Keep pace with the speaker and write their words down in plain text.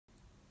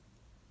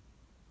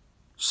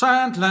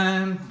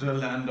Sandland, the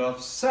land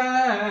of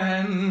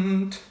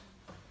sand.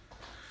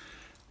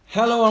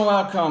 Hello and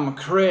welcome,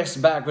 Chris,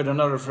 back with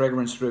another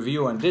fragrance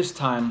review, and this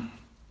time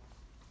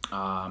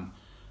I'm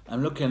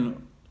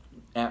looking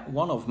at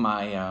one of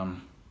my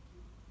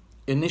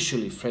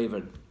initially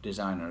favorite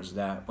designers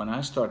that when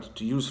I started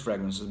to use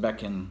fragrances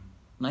back in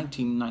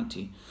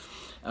 1990,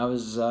 I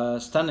was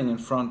standing in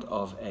front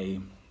of a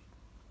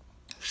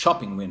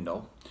shopping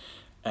window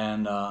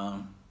and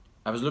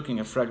I was looking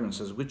at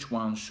fragrances, which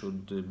one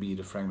should be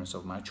the fragrance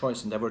of my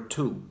choice, and there were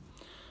two.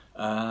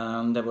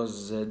 There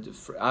was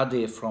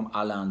Ade from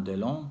Alain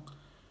Delon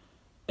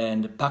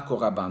and Paco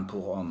Rabanne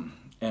pour Homme.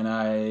 And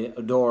I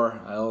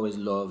always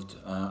loved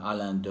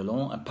Alain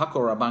Delon. And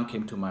Paco Rabanne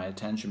came to my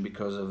attention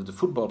because of the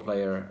football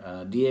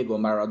player Diego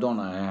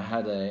Maradona.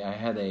 I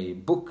had a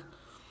book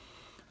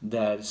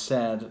that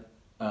said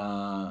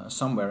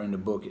somewhere in the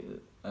book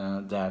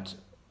that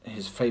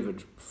his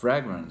favorite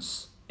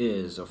fragrance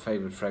or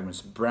favorite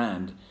fragrance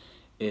brand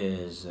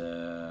is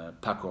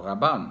Paco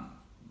Rabanne,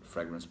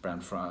 favorite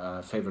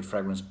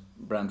fragrance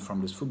brand from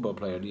this football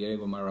player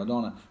Diego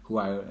Maradona, who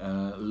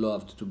I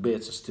loved to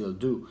bits, I still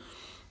do.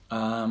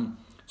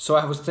 So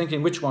I was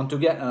thinking which one to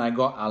get, and I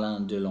got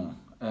Alain Delon.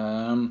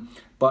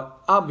 But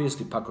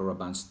obviously Paco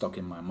Rabanne stuck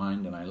in my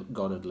mind, and I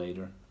got it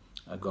later.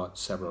 I got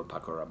several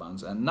Paco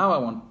Rabannes, and now I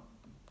want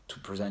to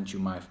present you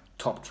my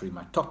top three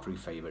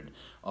favorite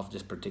of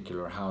this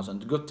particular house.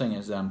 And the good thing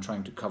is that I'm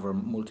trying to cover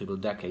multiple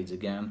decades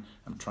again.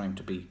 I'm trying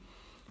to be,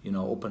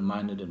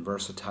 open-minded and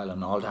versatile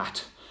and all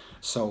that.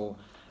 So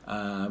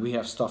we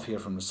have stuff here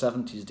from the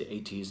 70s, the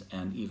 80s,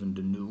 and even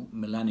the new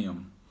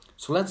millennium.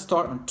 So let's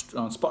start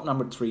on spot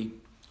number 3.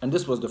 And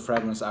this was the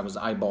fragrance I was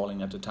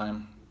eyeballing at the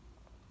time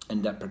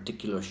in that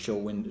particular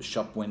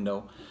shop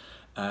window.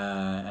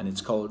 And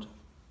it's called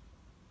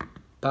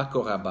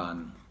Paco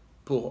Rabanne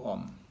pour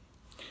Homme.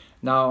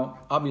 Now,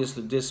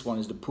 obviously, this one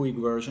is the Puig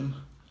version.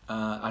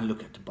 I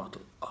look at the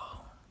bottle.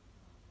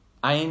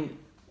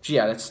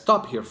 Let's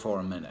stop here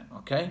for a minute,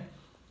 okay?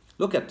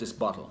 Look at this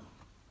bottle.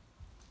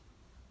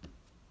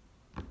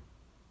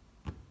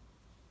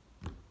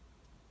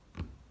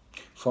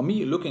 For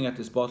me, looking at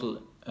this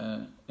bottle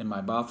in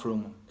my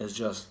bathroom is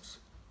just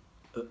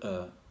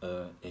a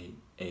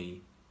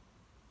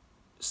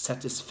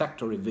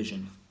satisfactory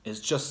vision. It's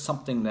just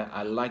something that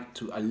I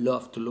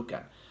love to look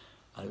at.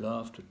 I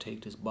love to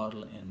take this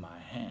bottle in my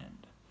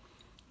hand.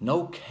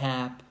 No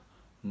cap,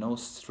 no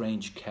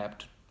strange cap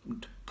to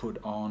put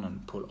on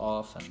and pull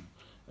off, and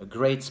a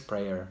great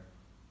sprayer,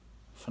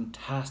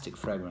 fantastic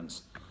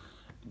fragrance,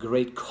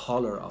 great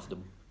color of the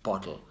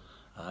bottle,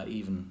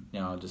 even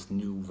this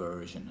new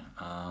version.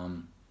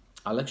 I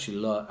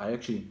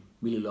actually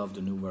really love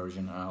the new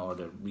version or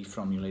the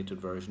reformulated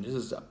version. This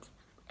is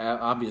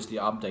obviously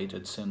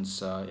updated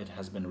since it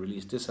has been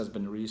released. This has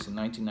been released in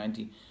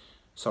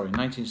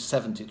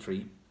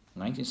 1973,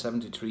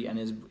 and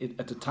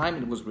at the time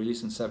it was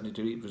released in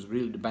 73, it was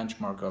really the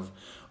benchmark of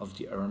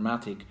the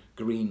aromatic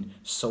green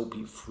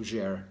soapy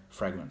fougere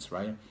fragrance,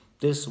 right?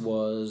 This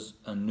was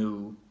a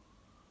new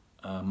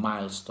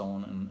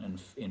milestone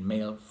in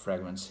male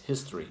fragrance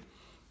history,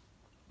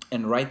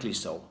 and rightly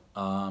so.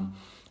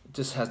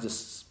 This has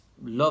this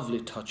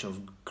lovely touch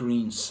of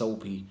green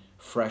soapy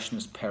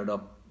freshness paired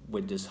up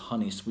with this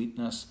honey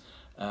sweetness,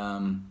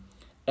 and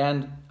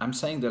I'm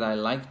saying that I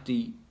like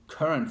the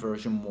current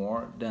version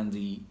more than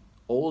the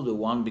older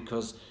one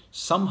because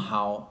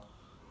somehow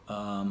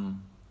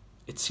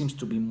it seems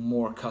to be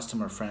more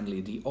customer friendly.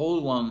 The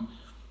old one,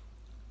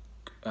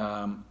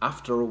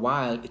 after a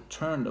while, it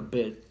turned a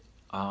bit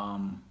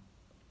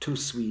too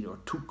sweet or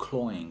too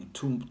cloying,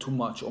 too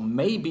much, or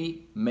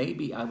maybe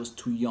I was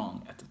too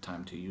young at the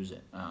time to use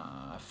it.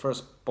 I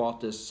first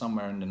bought this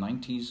somewhere in the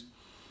 90s,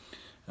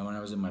 and when I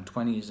was in my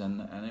 20s,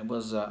 and it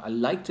was I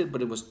liked it,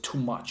 but it was too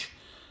much.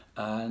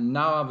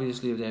 Now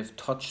obviously they've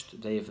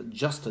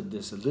adjusted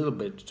this a little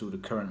bit to the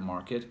current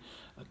market,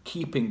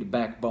 keeping the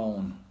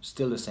backbone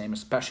still the same,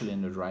 especially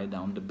in the dry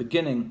down. The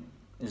beginning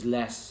is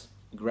less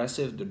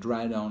aggressive, the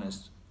dry down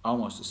is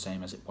almost the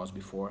same as it was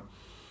before.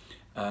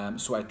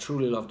 So I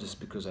truly love this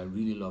because I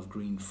really love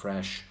green,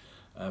 fresh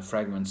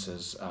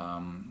fragrances,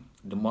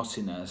 the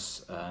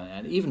mossiness,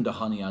 and even the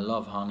honey. I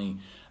love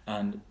honey,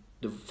 and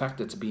the fact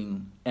that it's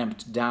being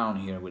amped down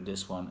here with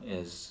this one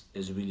is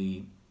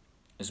really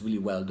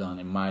well done,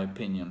 in my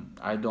opinion.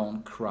 I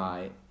don't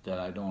cry that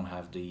I don't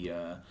have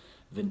the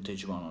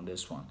vintage one on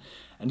this one.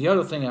 And the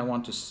other thing I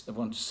want to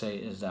say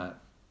is that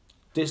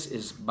this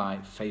is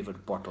my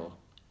favorite bottle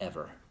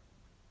ever.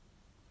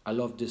 I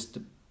love this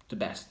the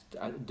best,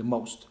 the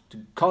most.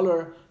 The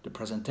color, the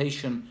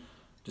presentation,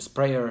 the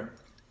sprayer,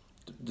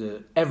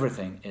 the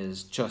everything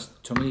is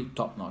just, to me,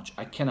 top notch.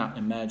 I cannot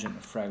imagine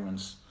a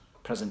fragrance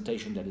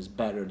presentation that is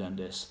better than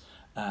this.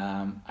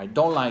 I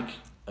don't like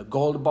a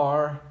gold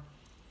bar.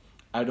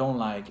 I don't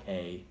like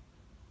a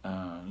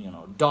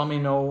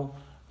domino.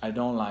 I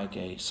don't like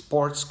a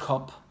sports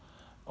cup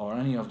or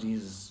any of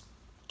these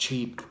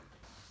cheap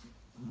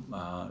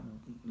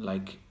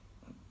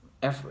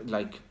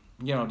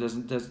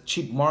there's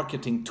cheap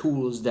marketing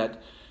tools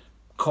that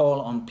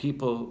call on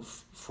people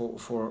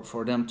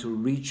for them to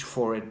reach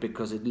for it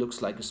because it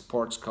looks like a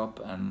sports cup,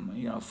 and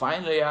you know,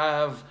 finally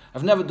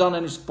I've never done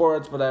any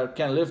sports, but I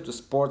can lift a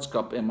sports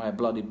cup in my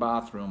bloody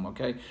bathroom,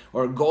 okay?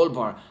 Or a gold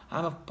bar.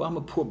 I'm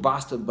a poor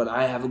bastard, but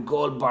I have a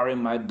gold bar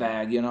in my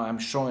bag, you know, I'm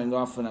showing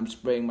off and I'm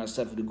spraying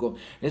myself with the gold.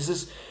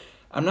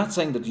 I'm not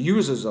saying that the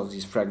users of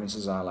these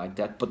fragrances are like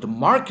that, but the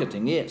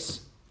marketing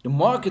is. The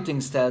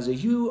marketing says,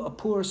 you a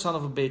poor son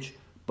of a bitch,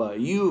 but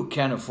you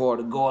can afford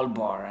a gold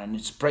bar and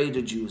spray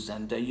the juice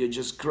and you're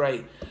just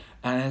great.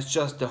 And it's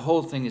just, the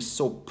whole thing is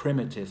so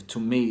primitive to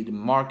me. The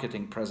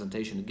marketing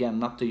presentation, again,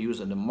 not the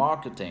user, the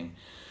marketing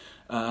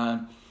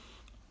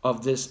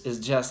of this is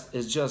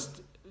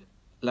just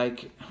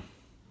like,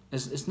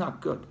 it's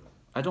not good.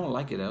 I don't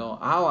like it at all.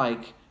 I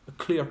like a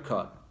clear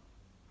cut,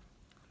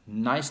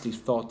 nicely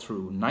thought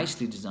through,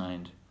 nicely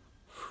designed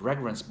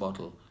fragrance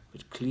bottle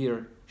with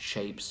clear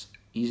shapes,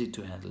 easy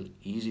to handle,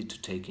 easy to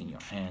take in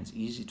your hands,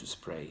 easy to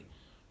spray.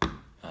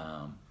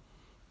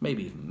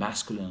 Maybe even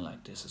masculine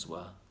like this as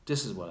well.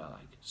 This is what I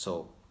like.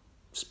 So,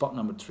 spot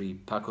number 3,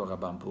 Paco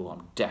Rabanne Pour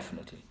Homme,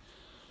 definitely.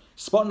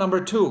 Spot number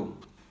 2,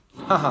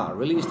 haha,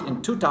 released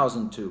in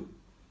 2002.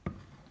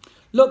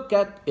 Look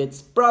at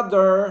its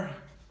brother.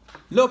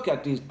 Look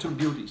at these two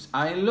beauties.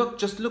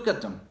 Just look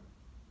at them.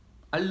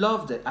 I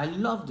loved it. I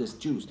love this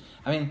juice.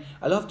 I mean,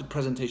 I love the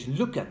presentation.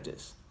 Look at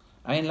this.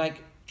 I mean,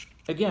 like,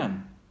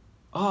 again,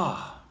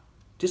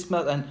 this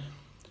smell, and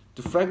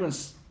the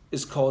fragrance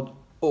is called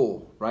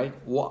eau, right?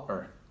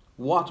 Water.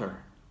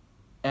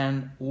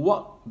 And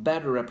what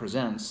better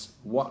represents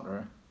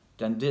water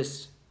than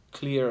this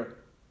clear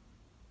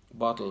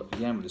bottle,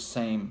 again with the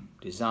same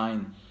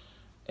design,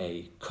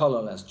 a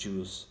colorless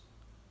juice,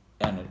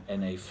 and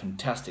a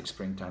fantastic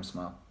springtime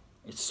smell.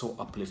 It's so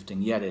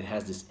uplifting, yet it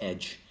has this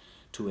edge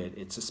to it.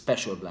 It's a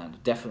special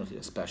blend, definitely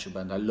a special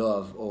blend. I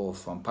love eau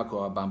from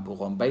Paco Rabanne Pour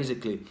Homme.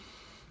 Basically,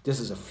 this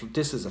is a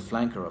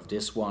flanker of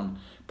this one.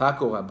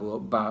 Paco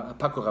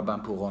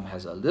Rabanne Pour Homme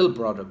has a little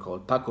brother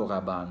called Paco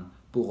Rabanne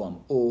Pour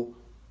Homme Eau,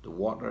 the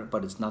water,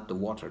 but it's not the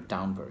watered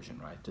down version,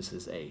 right? This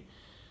is a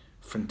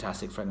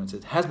fantastic fragrance.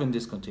 It has been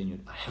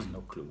discontinued. I have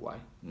no clue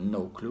why.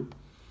 No clue.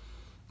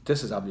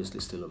 This is obviously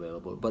still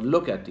available, but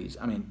look at these.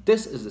 I mean,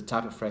 this is the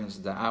type of fragrance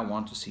that I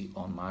want to see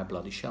on my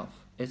bloody shelf.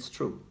 It's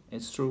true.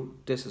 It's true.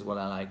 This is what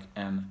I like,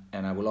 and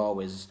I will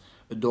always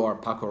adore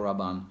Paco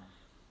Rabanne,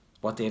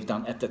 what they've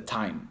done at the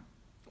time.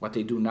 What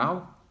they do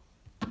now,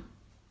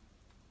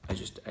 I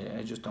just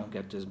don't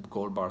get this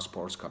gold bar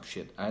sports cup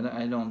shit. I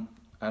don't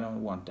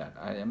want that.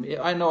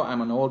 I know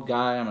I'm an old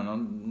guy. I'm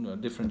on a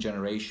different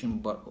generation,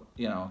 but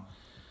you know,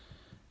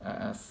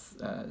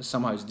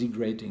 somehow it's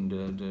degrading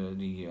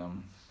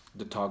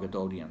the target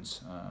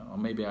audience, or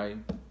maybe I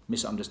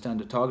misunderstand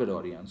the target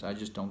audience. I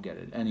just don't get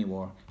it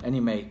anymore.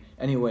 Anyway,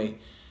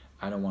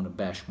 I don't want to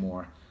bash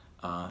more.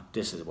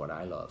 This is what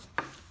I love.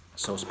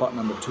 So spot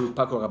number 2,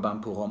 Paco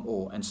Rabanne Pour Homme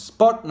Eau, and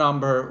spot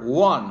number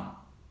 1,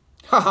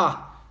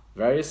 haha,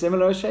 very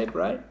similar shape,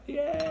 right?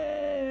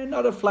 Yeah,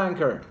 another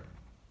flanker.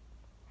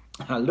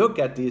 Look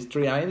at these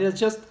three. I mean, it's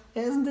just,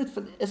 isn't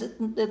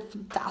it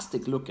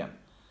fantastic looking?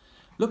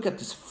 Look at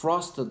this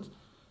frosted,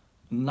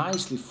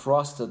 nicely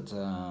frosted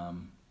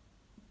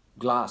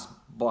glass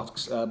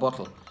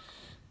bottle.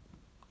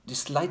 This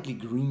slightly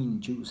green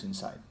juice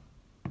inside.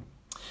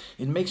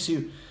 It makes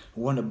you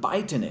want to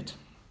bite in it.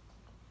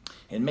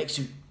 It makes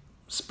you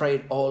spray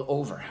it all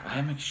over.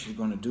 I'm actually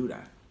going to do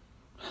that.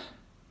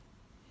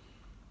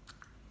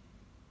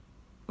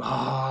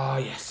 Ah,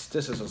 yes,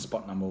 this is a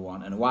spot number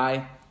 1. And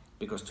why?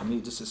 Because to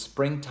me, this is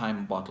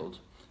springtime bottled.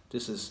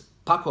 This is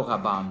Paco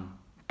Rabanne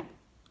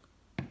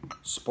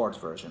sport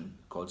version,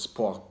 called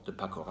Sport de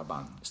Paco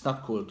Rabanne. It's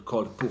not called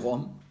Pour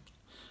Homme.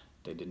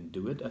 They didn't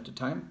do it at the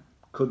time.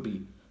 Could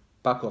be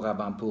Paco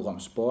Rabanne Pour Homme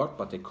Sport,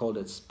 but they called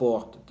it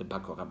Sport de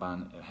Paco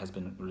Rabanne. It has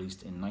been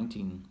released in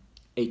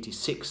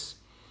 1986.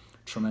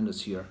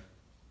 Tremendous year.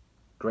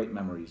 Great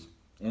memories.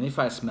 And if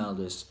I smell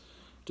this,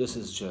 this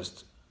is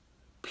just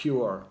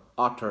pure,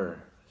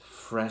 utter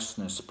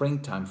freshness,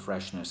 springtime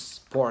freshness,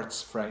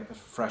 sports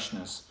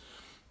freshness.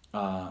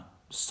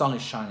 Sun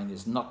is shining,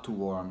 it's not too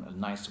warm, a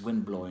nice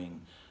wind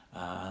blowing.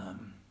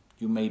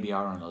 You maybe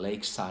are on a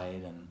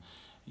lakeside and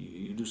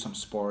you do some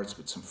sports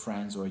with some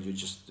friends, or you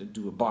just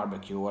do a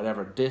barbecue or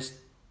whatever.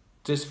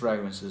 This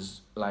fragrance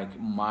is like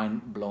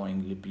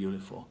mind-blowingly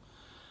beautiful.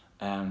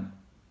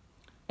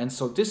 And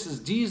so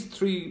these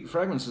 3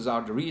 fragrances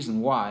are the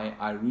reason why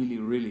I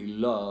really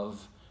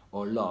love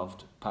or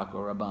loved Paco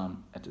Rabanne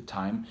at the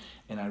time.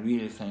 And I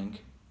really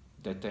think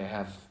that they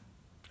have,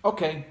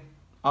 okay,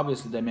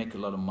 obviously they make a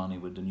lot of money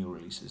with the new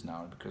releases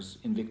now, because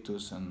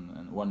Invictus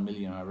and 1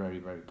 Million are very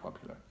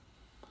possible.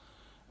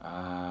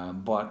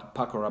 But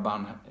Paco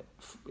Rabanne,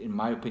 in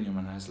my opinion,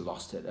 has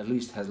lost it. At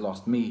least has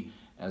lost me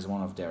as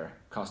one of their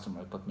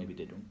customers, but maybe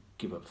they don't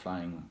give a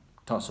flying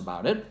toss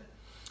about it.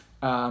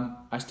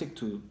 I stick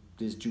to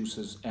these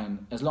juices,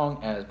 and as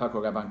long as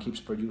Paco Rabanne keeps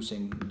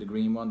producing the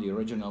green one, the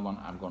original one,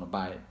 I'm going to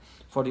buy it.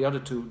 For the other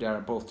 2, they are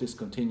both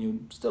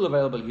discontinued, still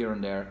available here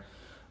and there,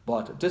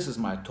 But this is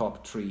my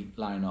top 3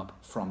 lineup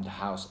from the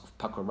house of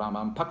Paco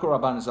Rabanne. Paco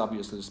Rabanne is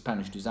obviously a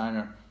Spanish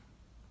designer,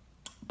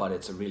 but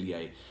it's really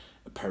a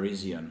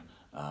Parisian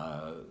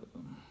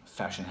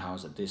fashion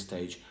house at this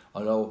stage.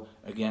 Although,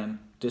 again,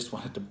 this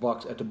one at the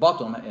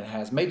bottom, it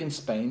has made in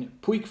Spain,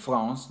 Puig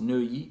France,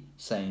 Neuilly,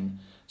 Seine.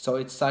 So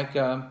it's like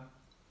a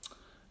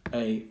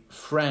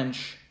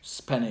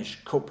French-Spanish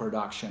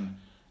co-production,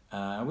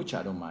 which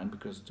I don't mind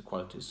because the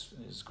quality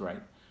is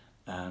great.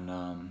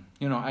 And,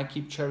 you know, I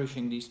keep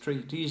cherishing these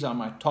 3. These are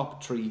my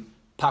top 3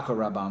 Paco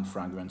Rabanne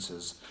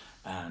fragrances.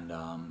 And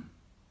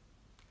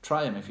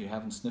try them if you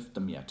haven't sniffed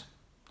them yet.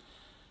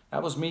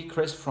 That was me,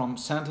 Chris, from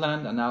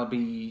Sandland, and I'll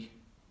be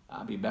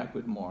back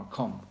with more.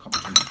 Come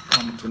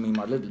to me,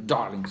 my little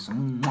darlings.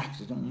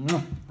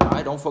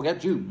 I don't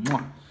forget you.